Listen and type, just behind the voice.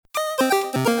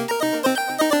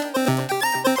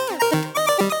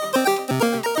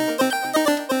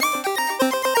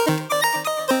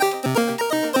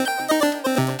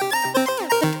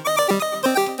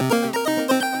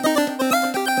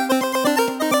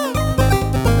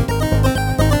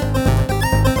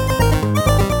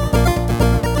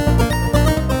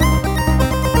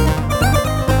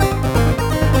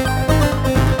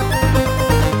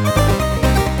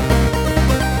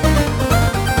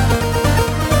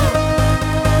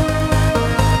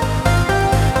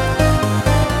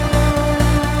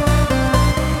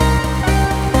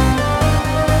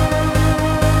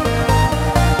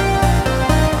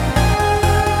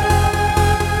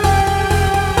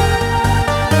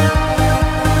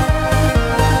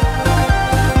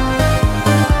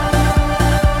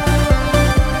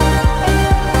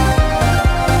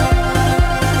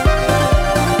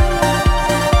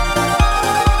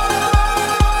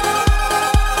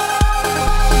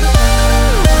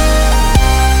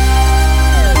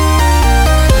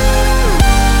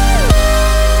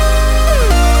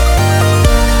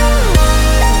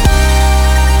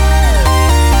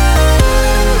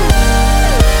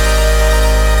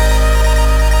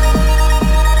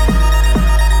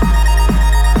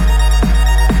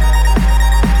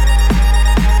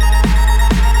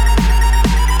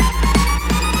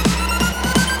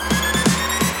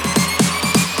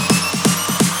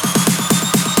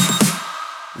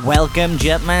Welcome,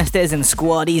 Jumpmasters and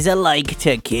Squaddies alike,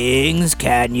 to Kings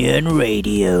Canyon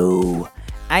Radio.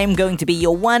 I am going to be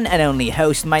your one and only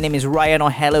host. My name is Ryan,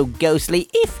 or Hello Ghostly,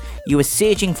 if you were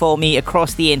searching for me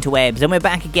across the interwebs. And we're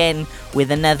back again with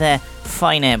another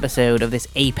fine episode of this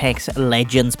Apex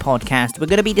Legends podcast. We're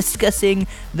going to be discussing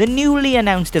the newly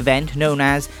announced event known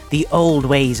as the Old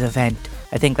Ways event.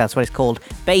 I think that's what it's called.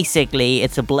 Basically,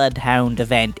 it's a Bloodhound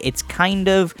event. It's kind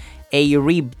of a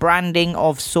rebranding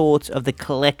of sorts of the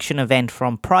collection event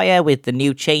from prior, with the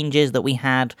new changes that we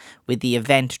had with the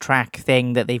event track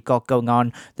thing that they've got going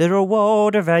on. The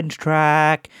reward event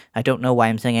track. I don't know why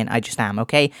I'm singing, I just am,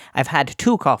 okay? I've had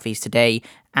 2 coffees today,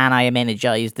 and I am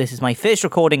energized. This is my first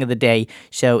recording of the day,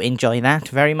 so enjoy that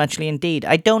very muchly indeed.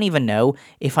 I don't even know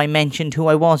if I mentioned who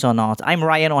I was or not. I'm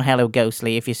Ryan, or Hello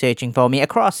Ghostly, if you're searching for me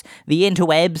across the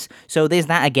interwebs. So there's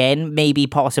that again. Maybe,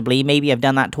 possibly, maybe I've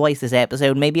done that twice this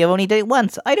episode. Maybe I've only done it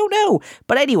once. I don't know.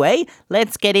 But anyway,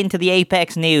 let's get into the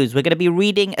Apex news. We're going to be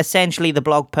reading essentially the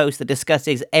blog post that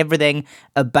discusses everything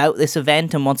about this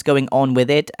event and what's going on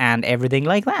with it and everything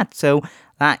like that. So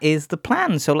that is the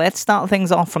plan. So let's start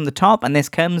things off from the top, and this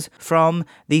comes from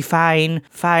the fine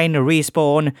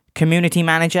Respawn community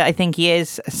manager, I think he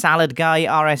is, Salad Guy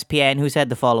RSPN, who said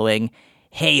the following: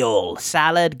 "Hey all,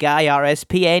 Salad Guy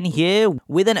RSPN here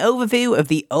with an overview of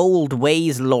the Old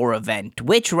Ways lore event,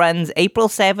 which runs April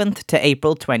 7th to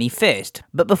April 21st.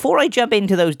 But before I jump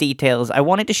into those details, I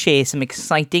wanted to share some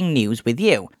exciting news with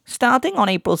you. Starting on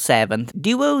April 7th,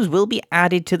 duos will be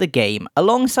added to the game,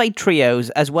 alongside trios,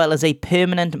 as well as a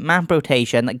permanent map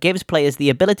rotation that gives players the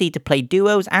ability to play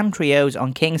duos and trios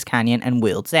on Kings Canyon and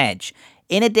World's Edge.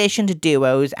 In addition to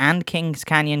duos and Kings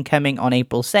Canyon coming on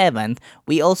April 7th,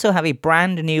 we also have a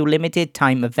brand new limited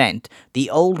time event, the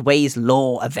Old Ways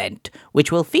Lore event,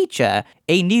 which will feature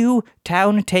a new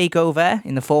town takeover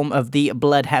in the form of the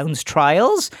Bloodhounds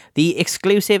Trials, the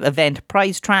exclusive event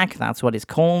prize track, that's what it's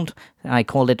called. I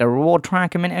called it a reward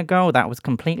track a minute ago. That was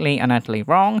completely and utterly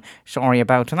wrong. Sorry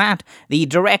about that. The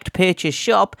direct purchase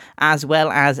shop, as well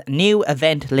as new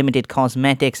event limited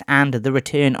cosmetics and the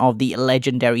return of the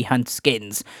legendary hunt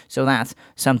skins. So that's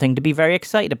something to be very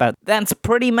excited about. That's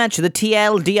pretty much the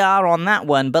TLDR on that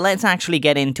one, but let's actually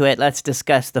get into it. Let's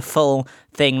discuss the full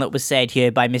thing that was said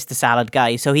here by Mr. Salad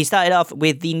Guy. So he started off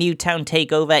with the new town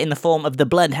takeover in the form of the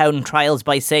Bloodhound Trials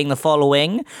by saying the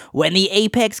following: "When the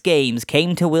Apex games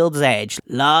came to World's Edge,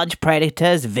 large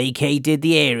predators vacated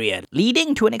the area,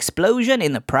 leading to an explosion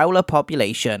in the prowler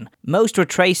population. Most were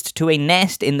traced to a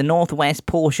nest in the northwest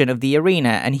portion of the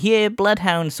arena, and here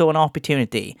Bloodhound saw an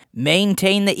opportunity.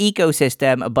 Maintain the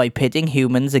ecosystem by pitting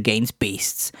humans against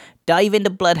beasts. Dive into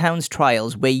Bloodhound's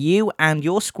Trials, where you and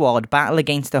your squad battle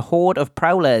against a horde of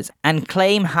prowlers and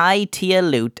claim high-tier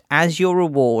loot as your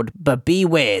reward, but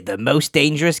beware the most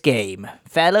dangerous game.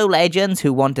 Fellow legends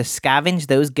who want to scavenge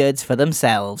those goods for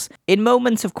themselves. In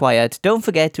moments of quiet, don't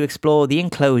forget to explore the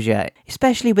enclosure,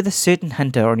 especially with a certain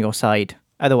hunter on your side,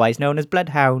 otherwise known as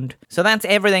Bloodhound." So that's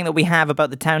everything that we have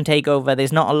about the town takeover.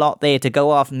 There's not a lot there to go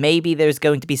off. Maybe there's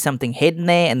going to be something hidden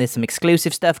there, and there's some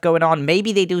exclusive stuff going on.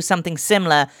 Maybe they do something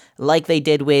similar like they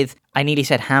did with, I nearly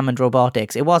said Hammond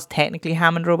Robotics. It was technically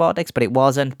Hammond Robotics, but it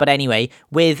wasn't. But anyway,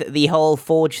 with the whole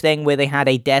Forge thing where they had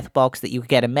a death box that you could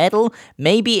get a medal,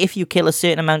 maybe if you kill a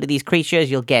certain amount of these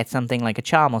creatures, you'll get something like a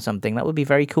charm or something. That would be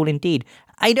very cool indeed.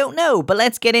 I don't know, but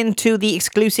let's get into the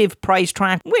exclusive prize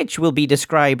track, which will be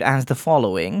described as the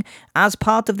following. As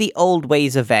part of the Old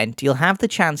Ways event, you'll have the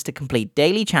chance to complete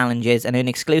daily challenges and earn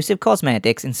exclusive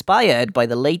cosmetics inspired by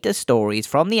the latest stories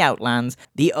from the Outlands,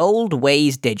 the Old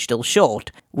Ways digital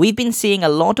short. We've been seeing a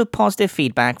lot of positive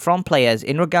feedback from players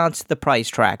in regards to the prize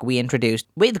track we introduced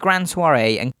with Grand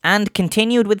Soiree and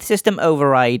continued with System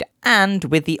Override, and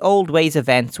with the Old Ways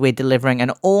events, we're delivering an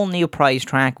all-new prize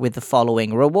track with the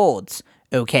following rewards.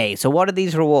 Okay, so what are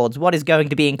these rewards? What is going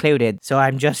to be included? So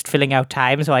I'm just filling out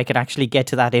time so I can actually get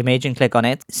to that image and click on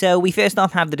it. So we first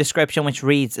off have the description, which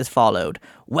reads as followed.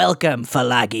 "Welcome,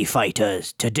 Falagi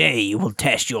fighters. Today you will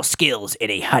test your skills in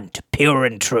a hunt pure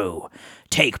and true.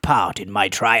 Take part in my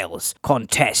trials,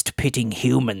 contest pitting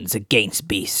humans against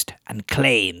beast, and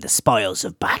claim the spoils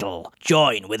of battle.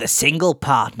 Join with a single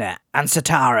partner and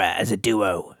Satara as a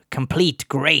duo. Complete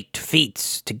great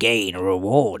feats to gain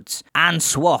rewards, and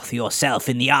swath yourself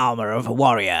in the armor of a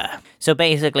warrior." So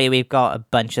basically we've got a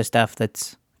bunch of stuff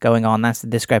that's going on. That's the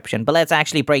description. But let's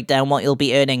actually break down what you'll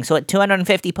be earning. So at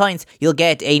 250 points, you'll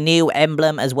get a new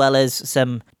emblem as well as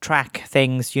some track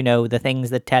things, you know, the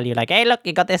things that tell you like, hey, look,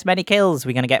 you got this many kills.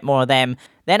 We're going to get more of them.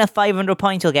 Then at 500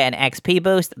 points, you'll get an XP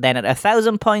boost. Then at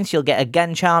 1,000 points, you'll get a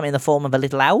gun charm in the form of a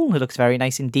little owl. It looks very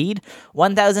nice indeed.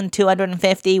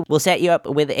 1,250 will set you up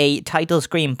with a title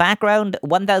screen background.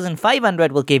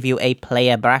 1,500 will give you a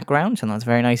player background, so that's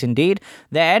very nice indeed.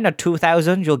 Then at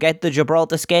 2,000, you'll get the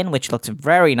Gibraltar skin, which looks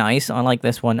very nice. I like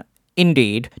this one.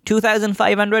 Indeed.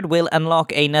 2,500 will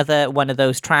unlock another one of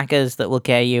those trackers that will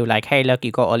get you like, hey, look,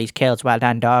 you got all these kills. Well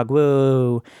done, dog.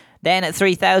 Woo. Then at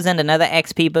 3,000, another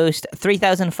XP boost.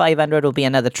 3,500 will be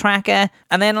another tracker.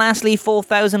 And then lastly,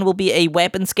 4,000 will be a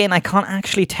weapon skin. I can't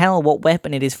actually tell what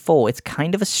weapon it is for. It's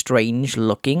kind of a strange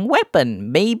looking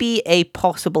weapon. Maybe a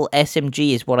possible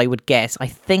SMG is what I would guess. I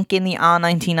think in the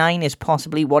R99 is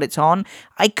possibly what it's on.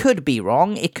 I could be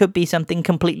wrong. It could be something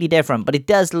completely different. But it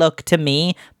does look to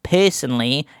me,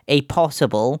 personally, a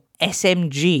possible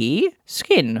SMG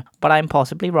skin. But I'm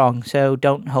possibly wrong, so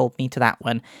don't hold me to that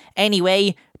one.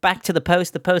 Anyway, back to the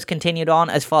post. The post continued on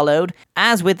as followed.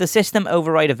 As with the system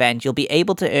override event, you'll be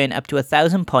able to earn up to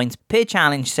 1,000 points per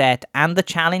challenge set, and the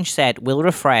challenge set will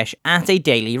refresh at a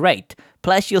daily rate.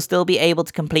 Plus, you'll still be able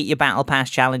to complete your Battle Pass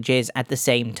challenges at the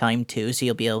same time too, so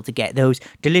you'll be able to get those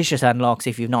delicious unlocks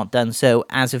if you've not done so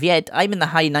as of yet. I'm in the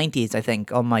high 90s, I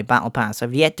think, on my Battle Pass.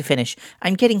 I've yet to finish.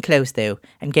 I'm getting close, though.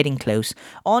 I'm getting close.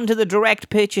 On to the direct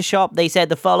purchase shop, they said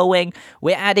the following.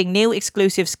 We're adding new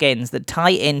exclusive skins that tie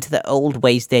into the Old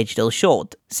Ways Digital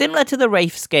short. Similar to the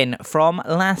Wraith skin from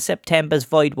last September's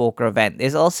Voidwalker event,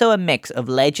 there's also a mix of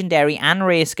legendary and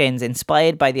rare skins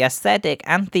inspired by the aesthetic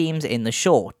and themes in the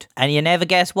short. And you never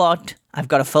guess what? I've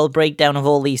got a full breakdown of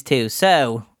all these too.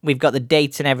 So, we've got the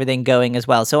dates and everything going as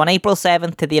well. So on April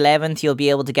 7th to the 11th, you'll be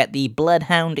able to get the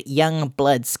Bloodhound Young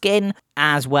Blood skin,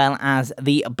 as well as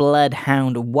the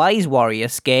Bloodhound Wise Warrior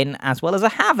skin, as well as a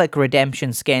Havoc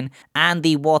Redemption skin, and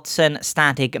the Watson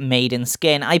Static Maiden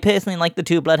skin. I personally like the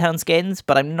two Bloodhound skins,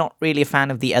 but I'm not really a fan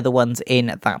of the other ones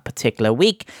in that particular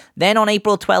week. Then on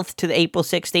April 12th to the April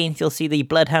 16th, you'll see the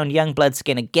Bloodhound Young Blood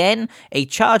skin again, a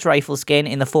charge rifle skin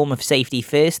in the form of Safety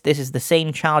First. This is the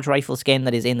same charge rifle skin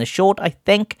that is in the short, I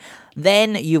think.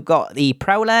 Then you've got the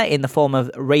Prowler in the form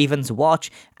of Raven's Watch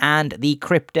and the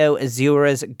Crypto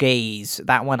Azura's Gaze.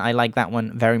 That one, I like that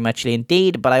one very much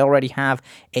indeed, but I already have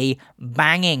a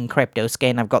banging Crypto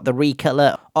skin. I've got the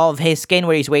recolor of his skin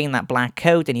where he's wearing that black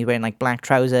coat and he's wearing like black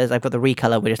trousers. I've got the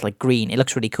recolor where it's like green. It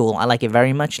looks really cool. I like it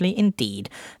very muchly indeed.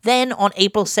 Then on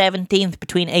April 17th,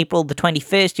 between April the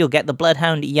 21st, you'll get the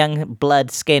Bloodhound Young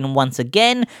Blood skin once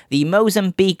again, the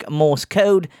Mozambique Morse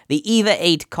Code, the Eva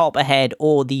 8 Copperhead,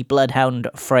 or the Bloodhound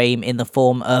frame in the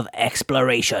form of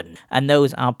Exploration. And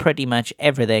those are pretty much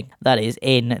everything that is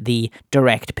in the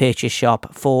direct purchase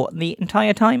shop for the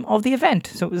entire time of the event.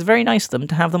 So it was very nice of them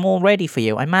to have them all ready for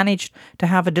you. I managed to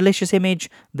have a delicious image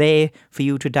there for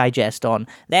you to digest on.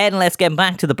 Then let's get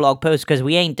back to the blog post because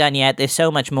we ain't done yet. There's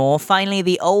so much more. Finally,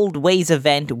 the Old Ways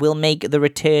event will make the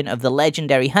return of the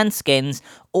Legendary Hunt skins.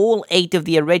 All 8 of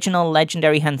the original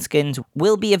Legendary Hunt skins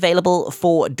will be available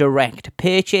for direct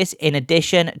purchase, in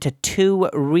addition to 2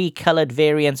 recolored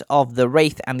variants of the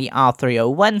Wraith and the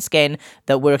R301 skin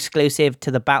that were exclusive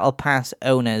to the Battle Pass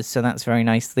owners, so that's very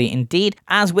nicely indeed.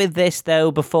 As with this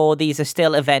though, before, these are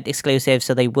still event exclusive,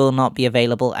 so they will not be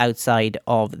available outside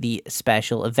of the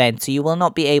special event, so you will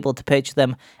not be able to purchase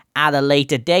them at a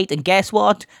later date. And guess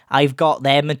what? I've got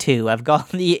them too. I've got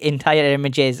the entire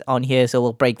images on here, so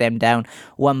we'll break them down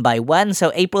one by one.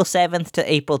 So April 7th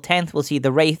to April 10th, we'll see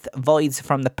the Wraith Voids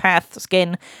from the Path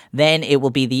skin. Then it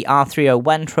will be the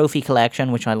R301 trophy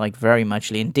collection, which I like very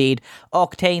much indeed.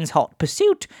 Octane's Hot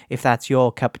Pursuit, if that's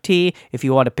your cup of tea. If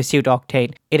you want to pursue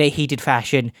Octane in a heated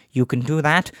fashion, you can do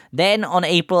that. Then on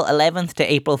April 11th to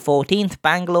April 14th,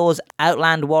 Bangalore's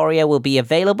Outland Warrior will be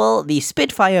available. The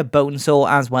Spitfire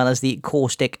Bonesaw, as well as the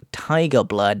Caustic Tiger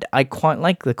Blood. I quite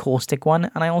like the Caustic one,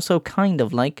 and I also kind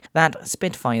of like that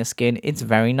Spitfire skin. It's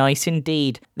very nice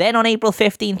indeed. Then on April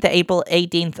 15th to April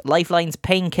 18th, Lifeline's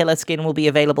Painkiller skin will be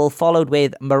available, followed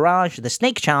with Mirage the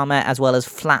Snake Charmer, as well as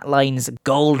Flatline's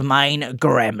Goldmine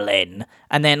Gremlin.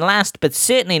 And then last but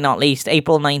certainly not least,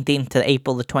 April 19th to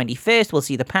April the 21st, we'll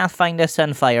see the Pathfinder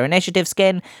Sunfire Initiative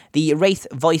skin, the Wraith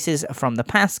Voices from the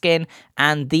Past skin,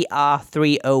 and the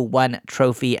R301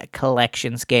 Trophy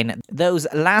Collection skin. Those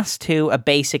last 2 are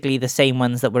basically the same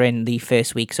ones that were in the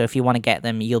first week, so if you want to get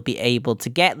them, you'll be able to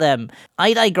get them.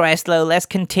 I digress though, let's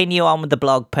continue on with the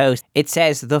blog post. It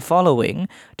says the following: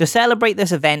 to celebrate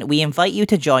this event, we invite you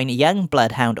to join Young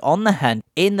Bloodhound on the hunt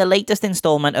in the latest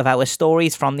installment of our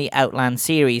Stories from the Outland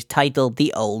series titled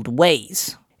The Old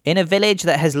Ways. In a village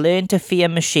that has learned to fear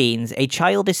machines, a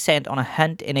child is sent on a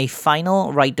hunt in a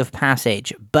final rite of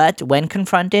passage. But when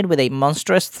confronted with a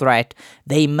monstrous threat,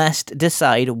 they must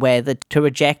decide whether to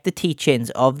reject the teachings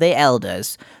of their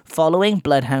elders, following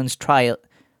Bloodhound's trials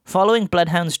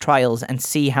and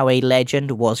see how a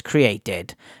legend was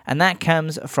created. And that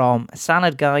comes from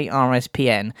Salad Guy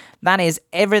RSPN. That is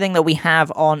everything that we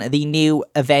have on the new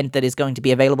event that is going to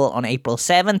be available on April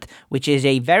 7th, which is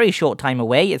a very short time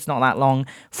away. It's not that long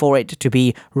for it to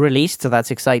be released, so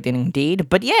that's exciting indeed.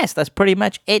 But yes, that's pretty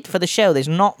much it for the show. There's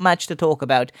not much to talk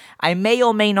about. I may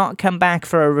or may not come back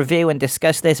for a review and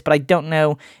discuss this, but I don't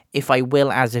know if I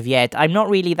will as of yet. I'm not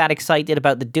really that excited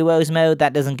about the duos mode.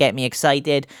 That doesn't get me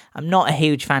excited. I'm not a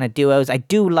huge fan of duos. I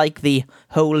do like the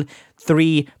whole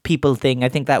 3 people thing. I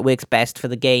think that works best for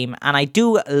the game. And I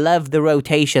do love the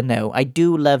rotation though. I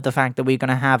do love the fact that we're going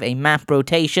to have a map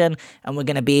rotation and we're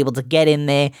going to be able to get in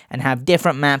there and have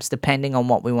different maps depending on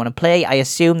what we want to play. I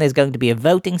assume there's going to be a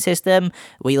voting system.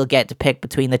 We'll get to pick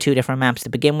between the 2 different maps to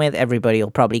begin with. Everybody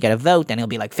will probably get a vote and it'll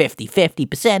be like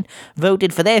 50%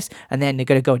 voted for this, and then they're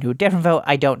going to go into a different vote.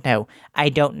 I don't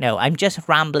know. I'm just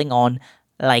rambling on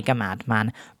like a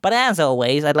madman. But as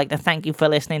always, I'd like to thank you for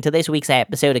listening to this week's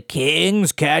episode of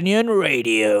Kings Canyon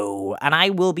Radio. And I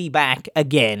will be back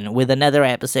again with another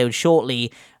episode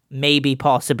shortly. Maybe,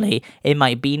 possibly, it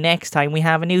might be next time we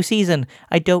have a new season.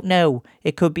 I don't know.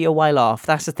 It could be a while off.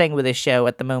 That's the thing with this show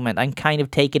at the moment. I'm kind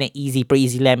of taking it easy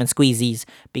breezy lemon squeezies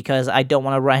because I don't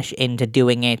want to rush into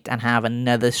doing it and have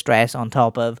another stress on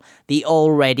top of the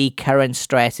already current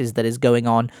stresses that is going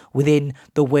on within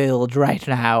the world right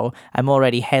now. I'm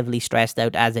already heavily stressed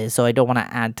out as is, so I don't want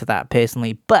to add to that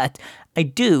personally. But I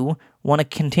do want to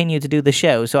continue to do the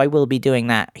show, so I will be doing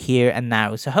that here and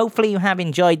now. So hopefully you have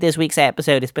enjoyed this week's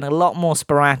episode. It's been a lot more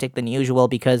sporadic than usual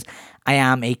because I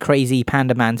am a crazy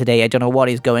panda man today. I don't know what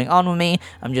is going on with me.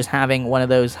 I'm just having one of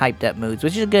those hyped up moods,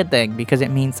 which is a good thing because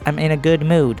it means I'm in a good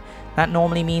mood. That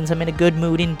normally means I'm in a good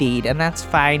mood indeed, and that's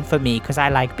fine for me because I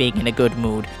like being in a good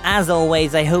mood. As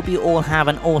always, I hope you all have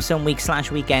an awesome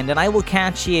week/weekend, and I will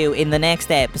catch you in the next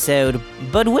episode.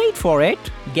 But wait for it.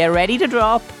 Get ready to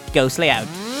drop. Ghostly out.